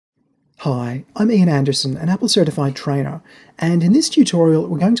Hi, I'm Ian Anderson, an Apple Certified Trainer, and in this tutorial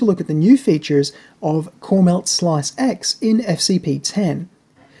we're going to look at the new features of CoreMelt SliceX in FCP 10.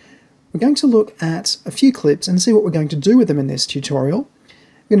 We're going to look at a few clips and see what we're going to do with them in this tutorial.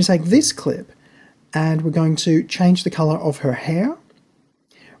 We're going to take this clip and we're going to change the colour of her hair.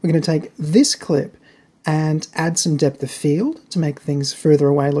 We're going to take this clip and add some depth of field to make things further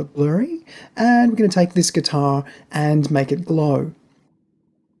away look blurry, and we're going to take this guitar and make it glow.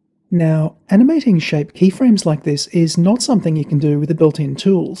 Now, animating shape keyframes like this is not something you can do with the built-in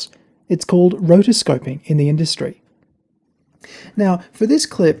tools. It's called rotoscoping in the industry. Now, for this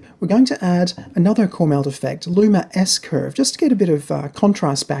clip, we're going to add another CoreMelt effect, Luma S-curve, just to get a bit of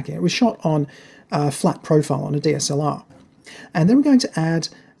contrast back in. It was shot on a flat profile on a DSLR. And then we're going to add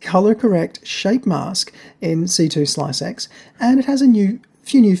color correct shape mask in C2 SliceX, and it has a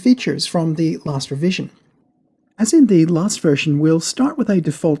few new features from the last revision. As in the last version, we'll start with a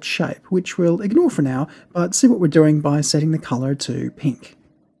default shape, which we'll ignore for now, but see what we're doing by setting the color to pink.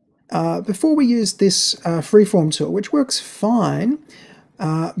 Before we use this freeform tool, which works fine,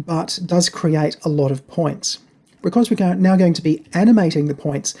 but does create a lot of points. Because we're now going to be animating the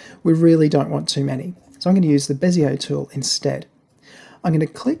points, we really don't want too many. So I'm going to use the Bezier tool instead. I'm going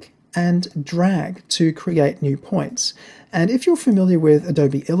to click and drag to create new points. And if you're familiar with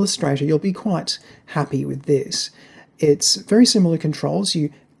Adobe Illustrator, you'll be quite happy with this. It's very similar controls.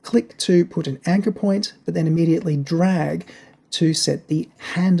 You click to put an anchor point, but then immediately drag to set the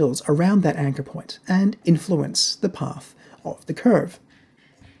handles around that anchor point and influence the path of the curve.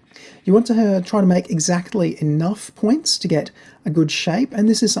 You want to try to make exactly enough points to get a good shape, and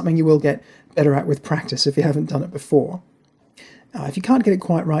this is something you will get better at with practice if you haven't done it before. If you can't get it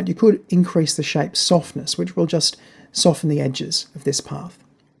quite right, you could increase the shape softness, which will just soften the edges of this path.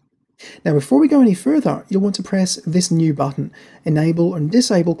 Now, before we go any further, you'll want to press this new button, Enable and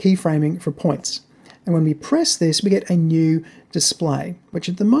Disable Keyframing for Points. And when we press this, we get a new display, which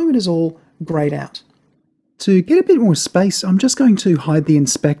at the moment is all grayed out. To get a bit more space, I'm just going to hide the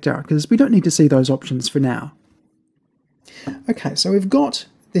inspector, because we don't need to see those options for now. Okay, so we've got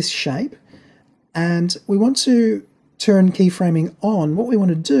this shape, and we want to turn keyframing on. What we want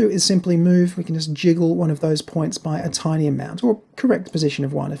to do is simply move, we can just jiggle one of those points by a tiny amount, or correct position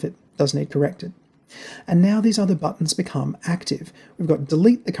of one if it does need corrected. And now these other buttons become active. We've got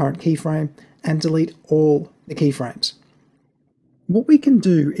delete the current keyframe and delete all the keyframes. What we can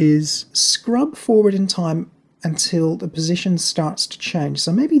do is scrub forward in time until the position starts to change.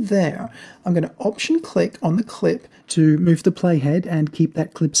 So maybe there, I'm going to option click on the clip to move the playhead and keep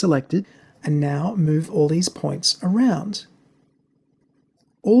that clip selected. And now move all these points around.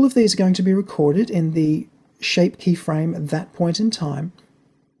 All of these are going to be recorded in the shape keyframe at that point in time.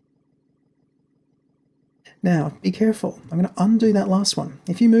 Now, be careful. I'm going to undo that last one.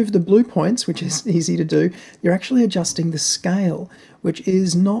 If you move the blue points, which is easy to do, you're actually adjusting the scale, which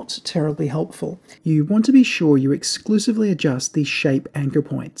is not terribly helpful. You want to be sure you exclusively adjust the shape anchor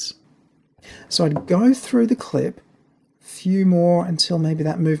points. So I'd go through the clip, few more until maybe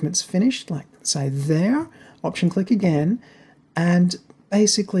that movement's finished, like say there, option click again, and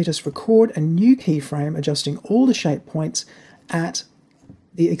basically just record a new keyframe adjusting all the shape points at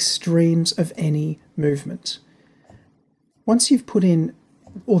the extremes of any movement. Once you've put in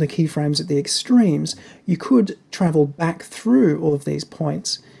all the keyframes at the extremes, you could travel back through all of these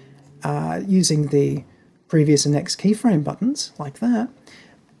points using the previous and next keyframe buttons, like that.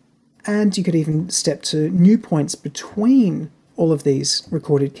 And you could even step to new points between all of these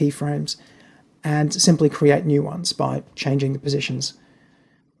recorded keyframes and simply create new ones by changing the positions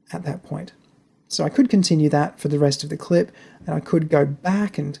at that point. So I could continue that for the rest of the clip, and I could go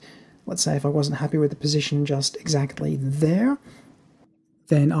back and, let's say if I wasn't happy with the position just exactly there,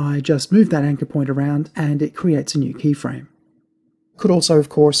 then I just move that anchor point around and it creates a new keyframe. Could also, of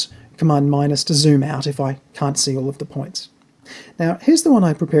course, Command minus to zoom out if I can't see all of the points. Now, here's the one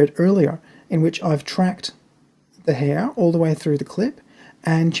I prepared earlier, in which I've tracked the hair all the way through the clip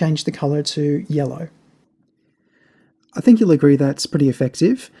and changed the color to yellow. I think you'll agree that's pretty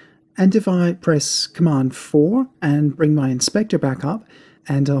effective. And if I press Command 4 and bring my inspector back up,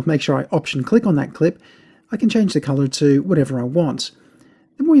 and I'll make sure I option click on that clip, I can change the color to whatever I want.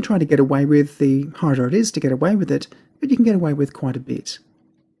 The more you try to get away with, the harder it is to get away with it, but you can get away with quite a bit.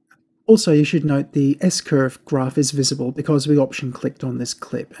 Also, you should note the S-curve graph is visible because we option clicked on this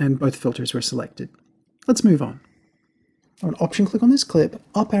clip and both filters were selected. Let's move on. I'm going to option click on this clip,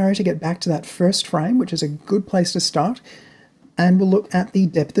 up arrow to get back to that first frame, which is a good place to start, and we'll look at the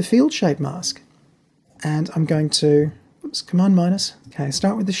depth of field shape mask. And I'm going to, Command minus, okay,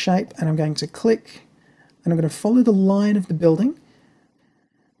 start with the shape, and I'm going to click, and I'm going to follow the line of the building,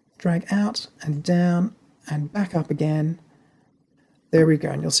 drag out and down and back up again. There we go,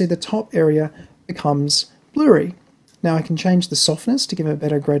 and you'll see the top area becomes blurry. Now I can change the softness to give a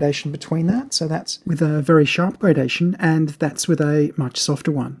better gradation between that, so that's with a very sharp gradation, and that's with a much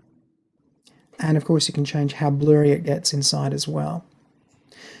softer one. And of course you can change how blurry it gets inside as well.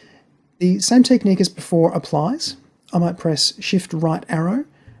 The same technique as before applies. I might press Shift right arrow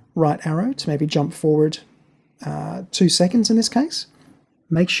to maybe jump forward 2 seconds in this case.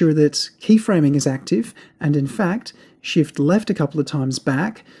 Make sure that keyframing is active, and in fact, Shift left a couple of times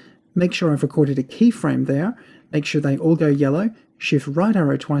back. Make sure I've recorded a keyframe there. Make sure they all go yellow. Shift right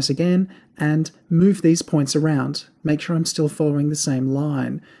arrow twice again, and move these points around. Make sure I'm still following the same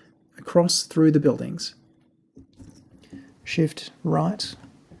line across through the buildings. Shift right,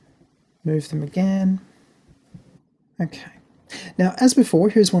 move them again. Okay. Now, as before,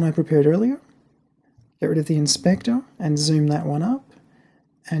 here's one I prepared earlier. Get rid of the inspector and zoom that one up,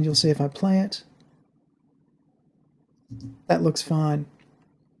 and you'll see if I play it, that looks fine.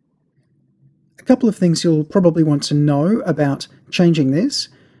 A couple of things you'll probably want to know about changing this.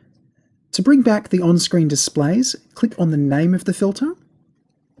 To bring back the on-screen displays, click on the name of the filter,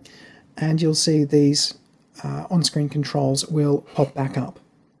 and you'll see these on-screen controls will pop back up.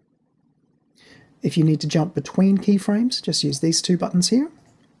 If you need to jump between keyframes, just use these two buttons here,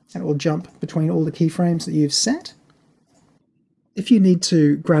 and it will jump between all the keyframes that you've set. If you need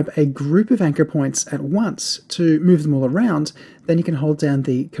to grab a group of anchor points at once to move them all around, then you can hold down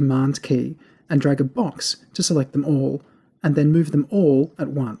the Command key and drag a box to select them all, and then move them all at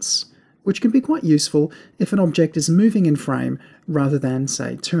once, which can be quite useful if an object is moving in frame rather than,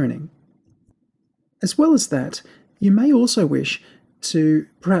 say, turning. As well as that, you may also wish to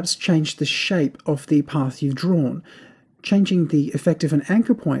perhaps change the shape of the path you've drawn, changing the effect of an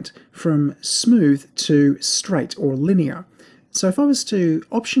anchor point from smooth to straight or linear. So if I was to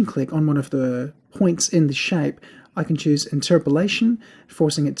option click on one of the points in the shape, I can choose interpolation,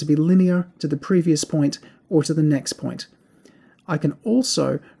 forcing it to be linear to the previous point or to the next point. I can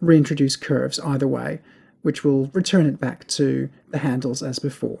also reintroduce curves either way, which will return it back to the handles as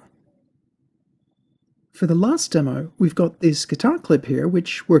before. For the last demo, we've got this guitar clip here,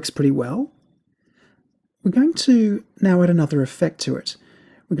 which works pretty well. We're going to now add another effect to it.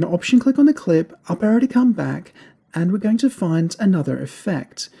 We're going to option click on the clip, up arrow to come back, and we're going to find another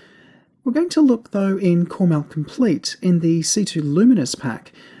effect. We're going to look though in CoreMelt Complete in the C2 Luminous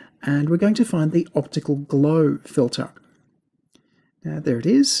pack, and we're going to find the Optical Glow filter. Now there it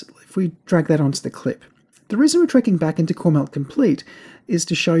is. If we drag that onto the clip. The reason we're trekking back into CoreMelt Complete is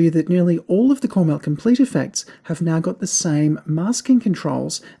to show you that nearly all of the CoreMelt Complete effects have now got the same masking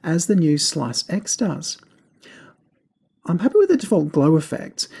controls as the new SliceX does. I'm happy with the default glow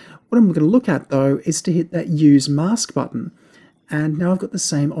effect. What I'm going to look at though is to hit that Use Mask button, and now I've got the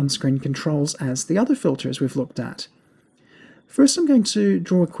same on-screen controls as the other filters we've looked at. First I'm going to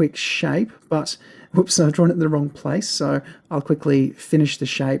draw a quick shape, but whoops, I've drawn it in the wrong place, so I'll quickly finish the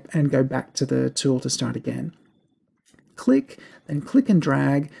shape and go back to the tool to start again. Click, then click and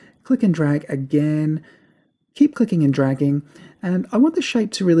drag again, keep clicking and dragging, and I want the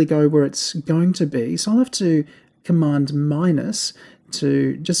shape to really go where it's going to be, so I'll have to Command minus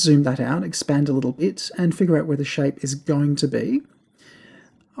to just zoom that out, expand a little bit, and figure out where the shape is going to be.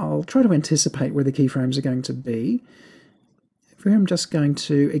 I'll try to anticipate where the keyframes are going to be. Here I'm just going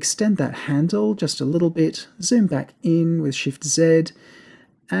to extend that handle just a little bit, zoom back in with Shift Z,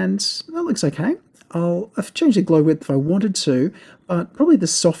 and that looks okay. I've changed the glow width if I wanted to, but probably the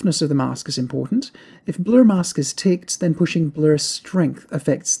softness of the mask is important. If blur mask is ticked, then pushing blur strength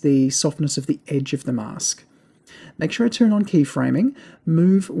affects the softness of the edge of the mask. Make sure I turn on keyframing,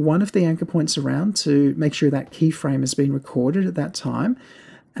 move one of the anchor points around to make sure that keyframe has been recorded at that time,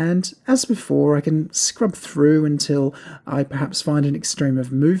 and as before I can scrub through until I perhaps find an extreme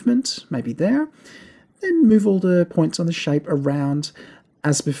of movement, maybe there, then move all the points on the shape around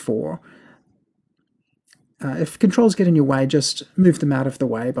as before. If controls get in your way, just move them out of the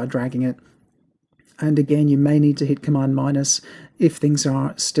way by dragging it, and again you may need to hit Command minus if things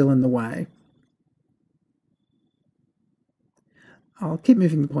are still in the way. I'll keep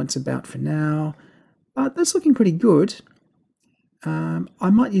moving the points about for now, but that's looking pretty good.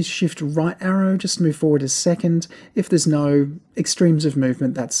 I might use Shift right arrow just to move forward a second. If there's no extremes of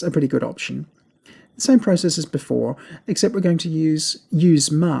movement, that's a pretty good option. The same process as before, except we're going to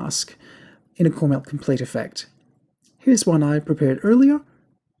use Mask in a CoreMelt Complete effect. Here's one I prepared earlier,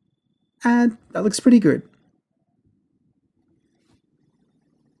 and that looks pretty good.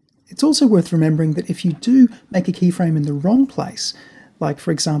 It's also worth remembering that if you do make a keyframe in the wrong place, like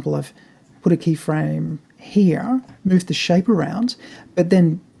for example I've put a keyframe here, moved the shape around, but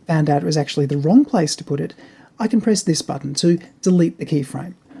then found out it was actually the wrong place to put it, I can press this button to delete the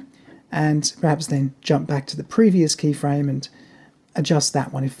keyframe, and perhaps then jump back to the previous keyframe and adjust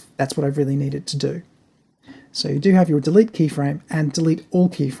that one if that's what I really needed to do. So you do have your delete keyframe and delete all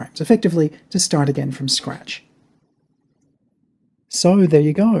keyframes, effectively to start again from scratch. So there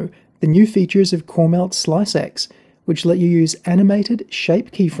you go, the new features of CoreMelt SliceX, which let you use animated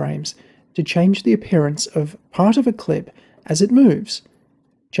shape keyframes to change the appearance of part of a clip as it moves,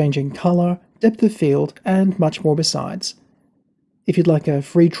 changing color, depth of field, and much more besides. If you'd like a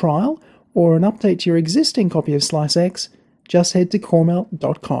free trial or an update to your existing copy of SliceX, just head to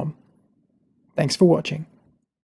coremelt.com. Thanks for watching.